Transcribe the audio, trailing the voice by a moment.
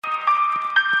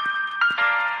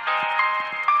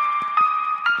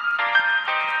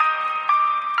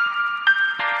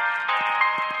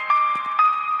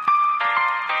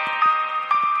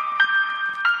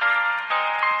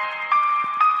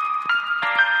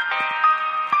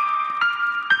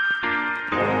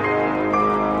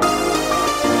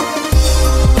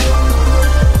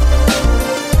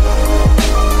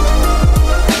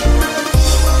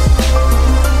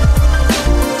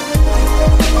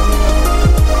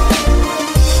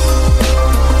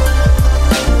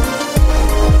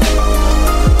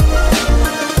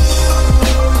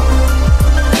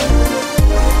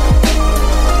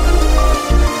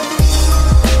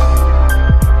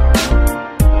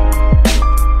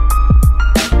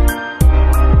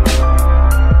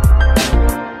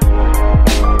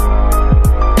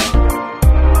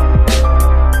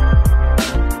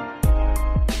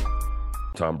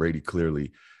Brady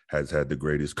clearly has had the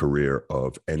greatest career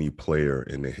of any player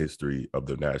in the history of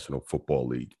the National Football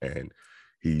League. And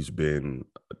he's been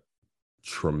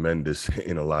tremendous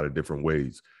in a lot of different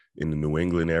ways. In the New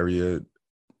England area,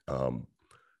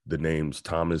 the names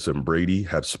Thomas and Brady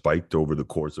have spiked over the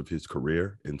course of his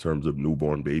career in terms of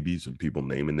newborn babies and people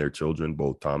naming their children,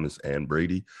 both Thomas and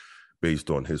Brady, based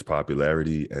on his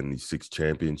popularity and the 6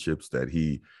 championships that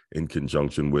he, in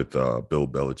conjunction with Bill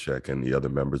Belichick and the other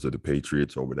members of the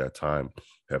Patriots over that time,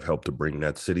 have helped to bring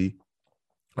that city.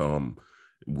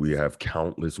 We have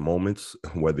countless moments,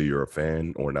 whether you're a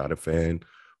fan or not a fan,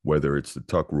 whether it's the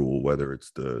Tuck rule, whether it's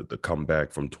the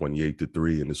comeback from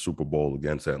 28-3 in the Super Bowl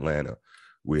against Atlanta.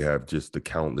 We have just the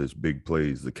countless big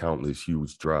plays, the countless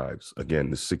huge drives. Again,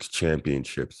 the 6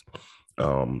 championships.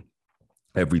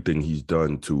 Everything he's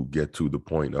done to get to the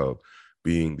point of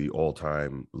being the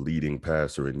all-time leading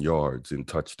passer in yards, in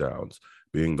touchdowns,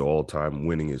 being the all-time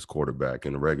winningest quarterback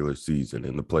in the regular season,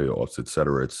 in the playoffs, et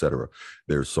cetera, et cetera.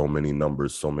 There's so many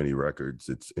numbers, so many records.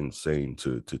 It's insane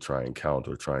to try and count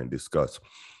or try and discuss.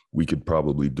 We could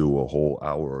probably do a whole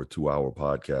hour or 2-hour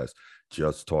podcast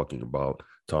just talking about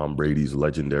Tom Brady's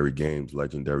legendary games,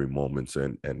 legendary moments,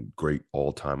 and great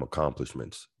all-time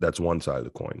accomplishments. That's one side of the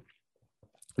coin.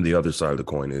 The other side of the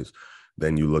coin is,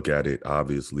 then you look at it,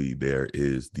 obviously there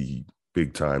is the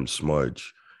big time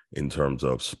smudge in terms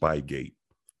of Spygate,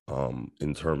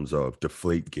 in terms of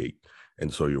Deflategate.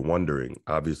 And so you're wondering,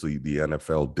 obviously the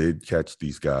NFL did catch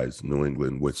these guys, New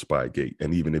England, with Spygate.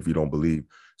 And even if you don't believe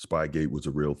Spygate was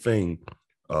a real thing,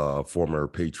 former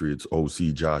Patriots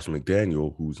OC Josh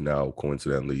McDaniel, who's now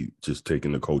coincidentally just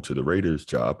taking the coach of the Raiders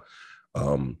job,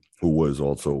 who was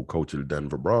also coach of the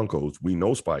Denver Broncos, we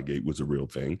know Spygate was a real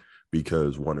thing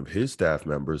because one of his staff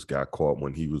members got caught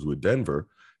when he was with Denver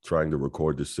trying to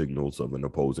record the signals of an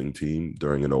opposing team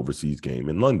during an overseas game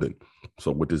in London.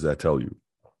 So what does that tell you?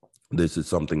 This is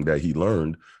something that he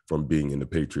learned from being in the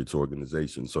Patriots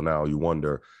organization. So now you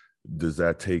wonder, does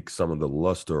that take some of the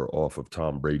luster off of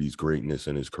Tom Brady's greatness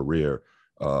in his career?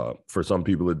 For some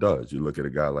people, it does. You look at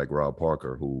a guy like Rob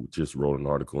Parker, who just wrote an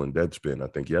article in Deadspin, I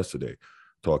think yesterday,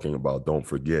 talking about don't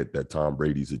forget that Tom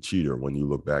Brady's a cheater when you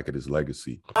look back at his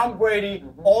legacy. Tom Brady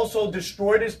also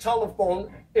destroyed his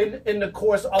telephone in the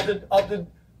course of the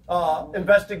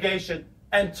investigation.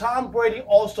 And Tom Brady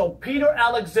also, Peter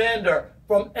Alexander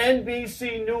from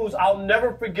NBC News, I'll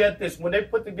never forget this. When they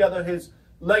put together his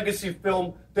legacy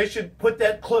film, they should put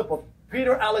that clip of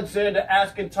Peter Alexander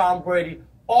asking Tom Brady,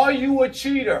 "Are you a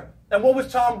cheater?" And what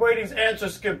was Tom Brady's answer,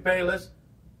 Skip Bayless?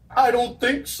 "I don't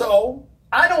think so.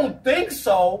 I don't think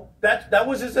so." That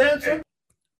was his answer?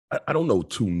 I don't know.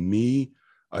 To me,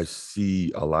 I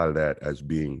see a lot of that as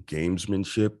being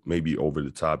gamesmanship, maybe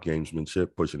over-the-top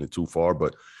gamesmanship, pushing it too far.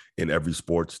 But in every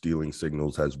sport, stealing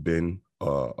signals has been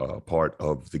a part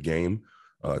of the game,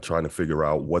 trying to figure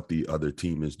out what the other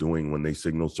team is doing when they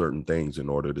signal certain things in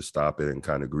order to stop it and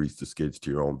kind of grease the skids to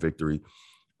your own victory.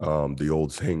 The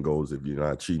old saying goes, if you're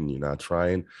not cheating, you're not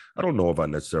trying. I don't know if I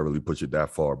necessarily push it that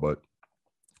far, but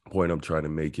the point I'm trying to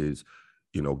make is,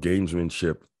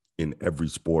 gamesmanship in every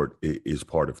sport is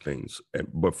part of things.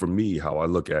 But for me, how I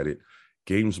look at it,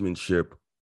 gamesmanship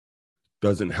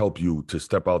doesn't help you to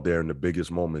step out there in the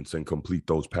biggest moments and complete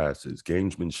those passes.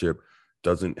 Gamesmanship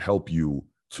doesn't help you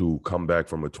to come back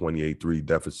from a 28-3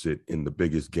 deficit in the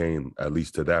biggest game, at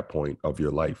least to that point of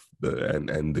your life,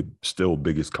 and the still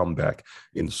biggest comeback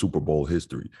in Super Bowl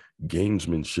history.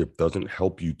 Gamesmanship doesn't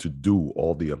help you to do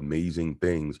all the amazing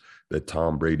things that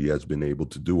Tom Brady has been able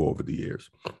to do over the years.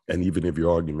 And even if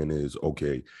your argument is,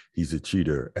 okay, he's a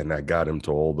cheater and that got him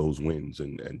to all those wins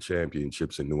and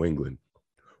championships in New England,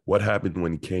 what happened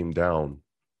when he came down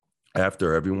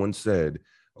after everyone said,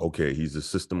 okay, he's a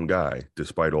system guy,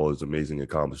 despite all his amazing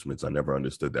accomplishments? I never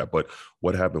understood that. But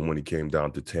what happened when he came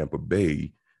down to Tampa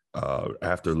Bay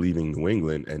after leaving New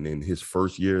England, and in his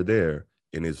first year there,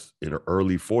 in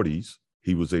early 40s,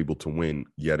 he was able to win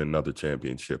yet another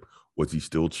championship? Was he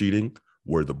still cheating?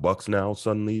 Were the Bucs now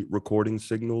suddenly recording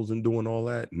signals and doing all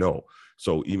that? No.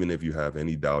 So even if you have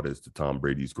any doubt as to Tom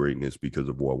Brady's greatness because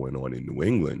of what went on in New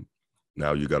England,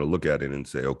 now you got to look at it and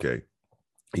say, okay,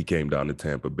 he came down to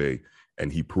Tampa Bay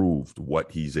and he proved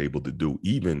what he's able to do,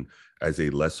 even as a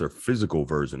lesser physical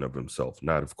version of himself.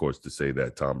 Not, of course, to say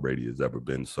that Tom Brady has ever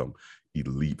been some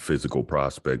elite physical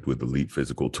prospect with elite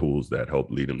physical tools that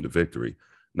help lead him to victory.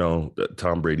 No,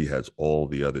 Tom Brady has all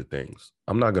the other things.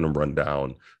 I'm not going to run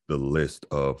down the list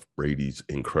of Brady's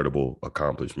incredible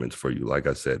accomplishments for you. Like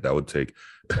I said, that would take,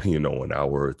 an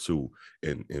hour or two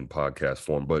in podcast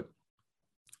form. But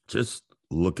just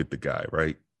look at the guy,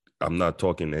 right? I'm not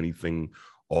talking anything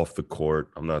off the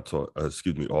court. I'm not off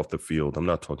the field. I'm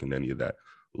not talking any of that.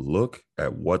 Look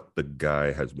at what the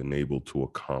guy has been able to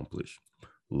accomplish.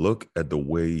 Look at the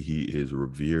way he is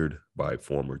revered by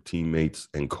former teammates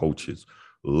and coaches.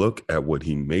 Look at what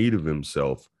he made of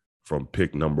himself from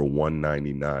pick number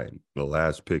 199, the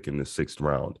last pick in the 6th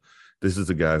round. This is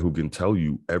a guy who can tell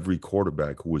you every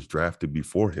quarterback who was drafted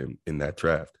before him in that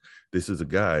draft. This is a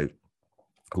guy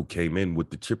who came in with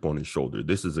the chip on his shoulder.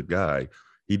 This is a guy,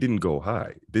 he didn't go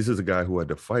high. This is a guy who had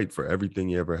to fight for everything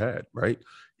he ever had, right?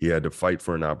 He had to fight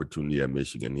for an opportunity at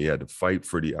Michigan. He had to fight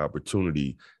for the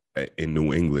opportunity in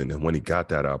New England. And when he got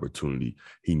that opportunity,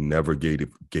 he never gave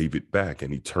it back.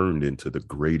 And he turned into the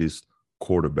greatest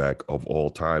quarterback of all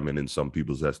time. And in some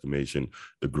people's estimation,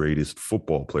 the greatest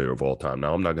football player of all time.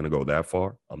 Now, I'm not going to go that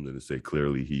far. I'm going to say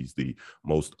clearly he's the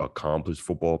most accomplished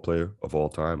football player of all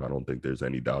time. I don't think there's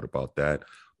any doubt about that.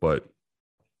 But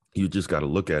you just got to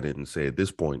look at it and say, at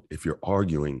this point, if you're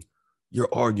arguing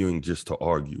just to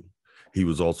argue. He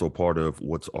was also part of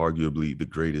what's arguably the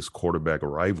greatest quarterback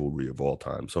rivalry of all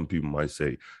time. Some people might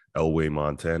say Elway,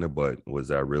 Montana, but was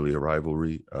that really a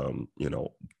rivalry?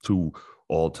 Two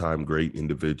all-time great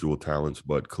individual talents,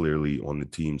 but clearly on the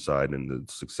team side and the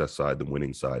success side, the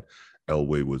winning side,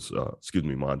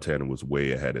 Montana was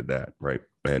way ahead of that, right?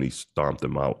 And he stomped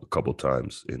him out a couple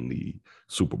times in the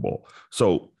Super Bowl.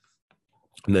 So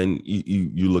then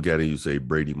you look at it, you say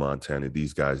Brady, Montana,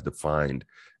 these guys defined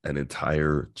an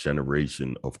entire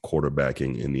generation of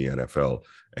quarterbacking in the NFL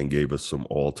and gave us some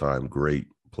all-time great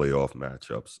playoff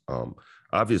matchups.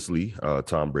 Obviously,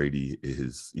 Tom Brady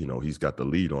is, he's got the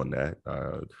lead on that.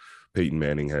 Peyton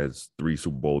Manning has 3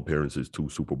 Super Bowl appearances, 2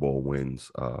 Super Bowl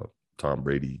wins. Tom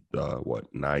Brady,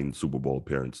 9 Super Bowl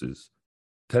appearances,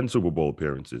 10 Super Bowl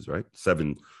appearances, right?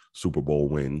 7 Super Bowl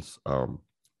wins.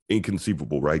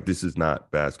 Inconceivable, right? This is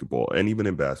not basketball. And even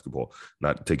in basketball,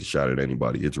 not to take a shot at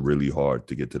anybody, it's really hard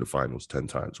to get to the finals 10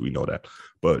 times. We know that.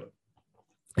 But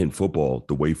in football,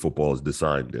 the way football is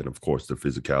designed, and of course, the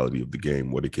physicality of the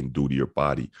game, what it can do to your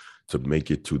body to make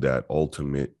it to that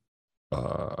ultimate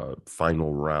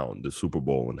final round, the Super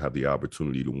Bowl, and have the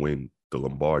opportunity to win the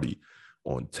Lombardi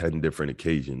on 10 different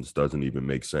occasions doesn't even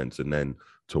make sense. And then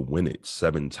to win it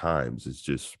 7 times is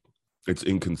just, it's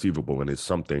inconceivable, and it's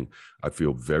something I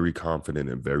feel very confident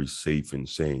and very safe in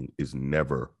saying is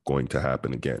never going to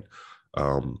happen again.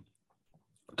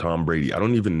 Tom Brady, I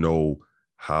don't even know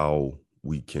how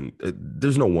we can,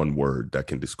 there's no one word that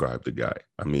can describe the guy.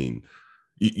 I mean,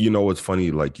 it's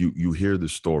funny, like you hear the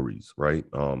stories, right?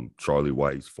 Charlie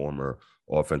Weiss, former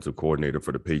offensive coordinator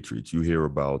for the Patriots, you hear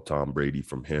about Tom Brady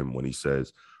from him when he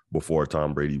says, before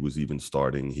Tom Brady was even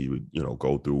starting, he would,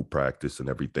 go through practice and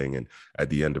everything. And at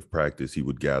the end of practice, he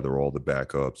would gather all the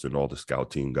backups and all the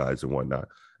scout team guys and whatnot.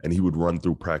 And he would run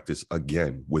through practice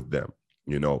again with them,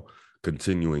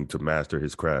 continuing to master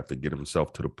his craft and get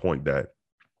himself to the point that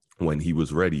when he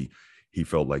was ready, he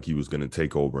felt like he was going to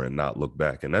take over and not look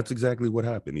back. And that's exactly what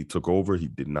happened. He took over. He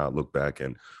did not look back.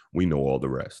 And we know all the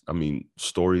rest. I mean,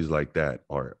 stories like that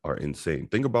are insane.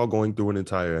 Think about going through an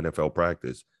entire NFL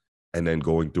practice and then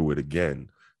going through it again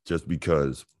just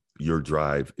because your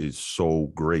drive is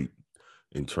so great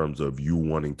in terms of you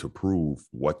wanting to prove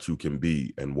what you can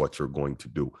be and what you're going to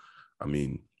do. I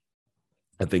mean,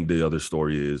 I think the other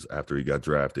story is after he got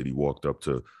drafted, he walked up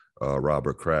to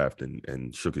Robert Kraft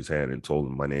and shook his hand and told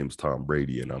him, my name's Tom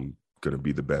Brady, and I'm going to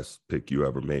be the best pick you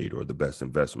ever made or the best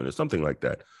investment or something like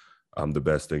that. I'm the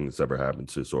best thing that's ever happened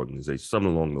to this organization,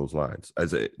 something along those lines.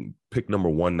 As a pick number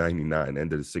 199,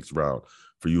 end of the 6th round,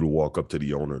 for you to walk up to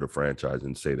the owner of the franchise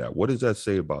and say that, what does that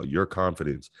say about your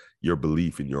confidence, your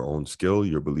belief in your own skill,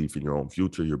 your belief in your own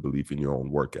future, your belief in your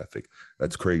own work ethic?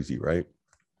 That's crazy, right?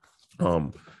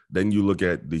 Then you look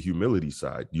at the humility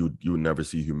side. You would never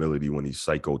see humility when he's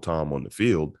Psycho Tom on the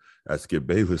field, as Skip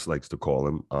Bayless likes to call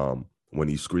him, when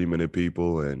he's screaming at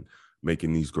people and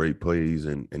making these great plays,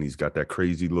 and he's got that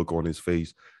crazy look on his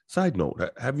face. Side note,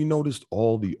 have you noticed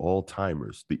all the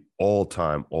all-timers, the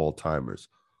all-timers,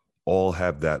 all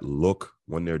have that look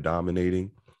when they're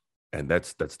dominating? And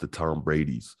that's the Tom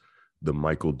Brady's, the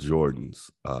Michael Jordans,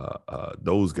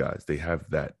 those guys, they have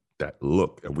that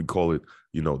look, and we call it,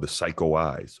 the psycho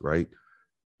eyes, right?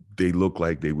 They look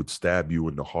like they would stab you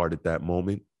in the heart at that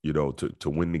moment, to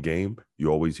win the game. You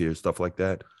always hear stuff like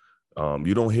that.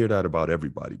 You don't hear that about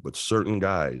everybody, but certain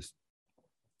guys,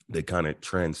 they kind of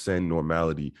transcend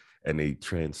normality and they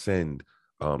transcend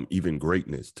even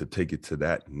greatness to take it to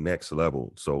that next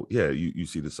level. So yeah, you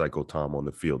see the Psycho Tom on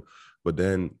the field, but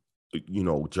then,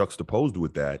 juxtaposed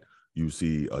with that, you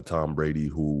see a Tom Brady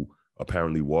who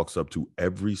apparently walks up to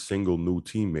every single new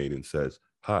teammate and says,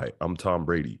 hi, I'm Tom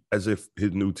Brady, as if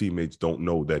his new teammates don't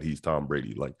know that he's Tom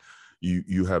Brady. Like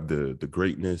you have the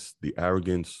greatness, the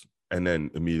arrogance, And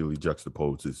then immediately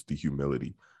juxtaposed is the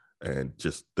humility and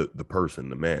just the person,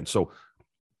 the man. So,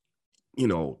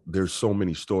 there's so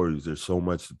many stories. There's so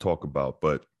much to talk about,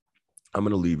 but I'm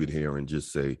going to leave it here and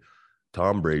just say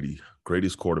Tom Brady,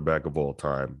 greatest quarterback of all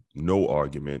time. No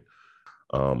argument.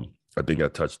 I think I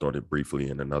touched on it briefly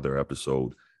in another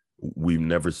episode. We've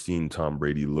never seen Tom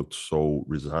Brady look so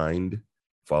resigned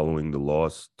following the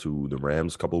loss to the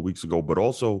Rams a couple of weeks ago, but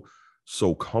also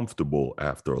so comfortable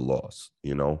after a loss.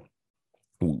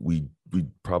 We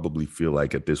probably feel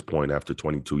like at this point, after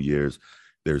 22 years,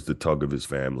 there's the tug of his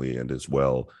family, and as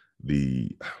well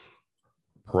the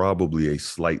probably a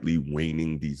slightly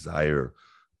waning desire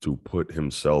to put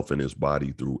himself and his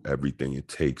body through everything it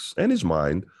takes, and his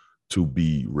mind, to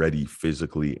be ready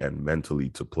physically and mentally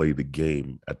to play the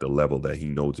game at the level that he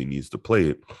knows he needs to play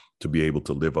it, to be able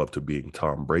to live up to being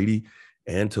Tom Brady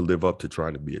and to live up to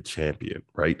trying to be a champion,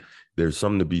 right? There's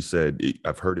something to be said.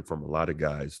 I've heard it from a lot of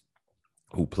guys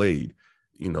who played,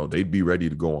 they'd be ready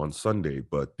to go on Sunday,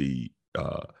 but the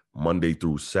Monday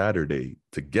through Saturday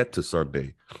to get to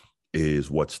Sunday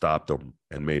is what stopped them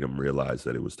and made them realize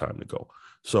that it was time to go.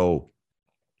 So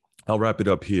I'll wrap it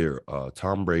up here.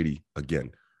 Tom Brady,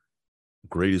 again,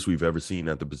 greatest we've ever seen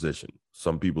at the position.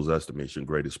 Some people's estimation,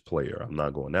 greatest player. I'm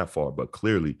not going that far, but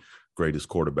clearly greatest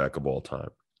quarterback of all time,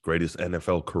 greatest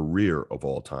NFL career of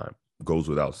all time, goes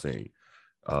without saying.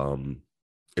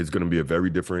 It's going to be a very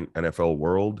different NFL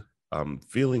world. I'm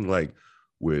feeling like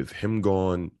with him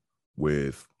gone,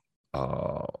 with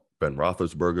Ben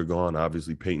Roethlisberger gone,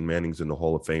 obviously Peyton Manning's in the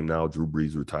Hall of Fame now. Drew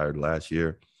Brees retired last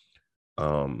year.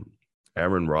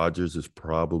 Aaron Rodgers is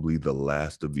probably the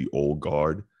last of the old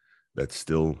guard that's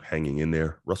still hanging in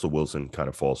there. Russell Wilson kind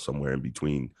of falls somewhere in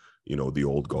between, the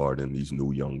old guard and these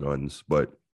new young guns.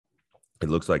 But it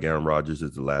looks like Aaron Rodgers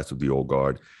is the last of the old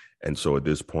guard. And so at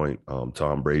this point,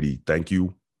 Tom Brady, thank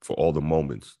you for all the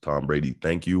moments. Tom Brady,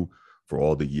 thank you for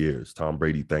all the years. Tom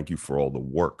Brady, thank you for all the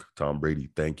work. Tom Brady,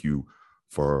 thank you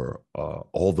for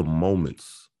all the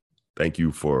moments. Thank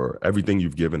you for everything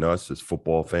you've given us as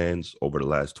football fans over the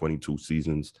last 22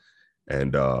 seasons.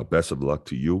 And best of luck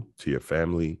to you, to your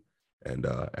family, and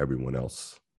everyone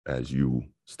else as you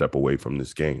step away from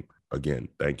this game. Again,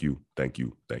 thank you, thank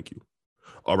you, thank you.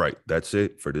 All right, that's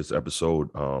it for this episode,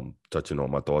 touching on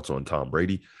my thoughts on Tom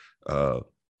Brady.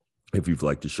 If you've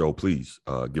liked the show, please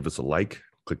give us a like,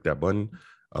 click that button.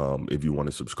 If you want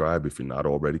to subscribe, if you're not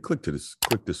already, click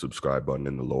the subscribe button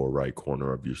in the lower right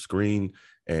corner of your screen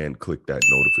and click that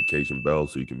notification bell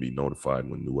so you can be notified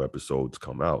when new episodes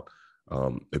come out.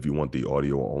 If you want the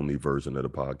audio only version of the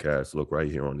podcast, look right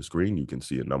here on the screen. You can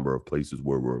see a number of places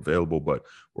where we're available, but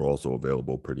we're also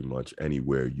available pretty much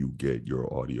anywhere you get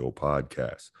your audio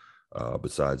podcasts.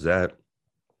 Besides that,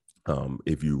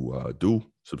 if you do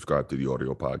subscribe to the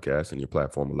audio podcast and your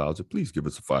platform allows it, please give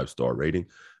us a 5-star rating.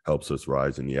 Helps us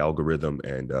rise in the algorithm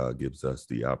and gives us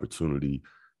the opportunity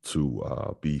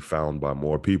to be found by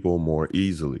more people more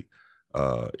easily.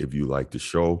 If you like the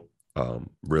show,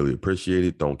 really appreciate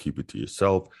it. Don't keep it to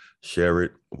yourself. Share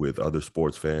it with other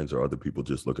sports fans or other people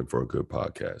just looking for a good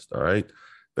podcast. All right.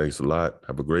 Thanks a lot.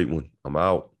 Have a great one. I'm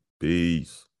out.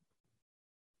 Peace.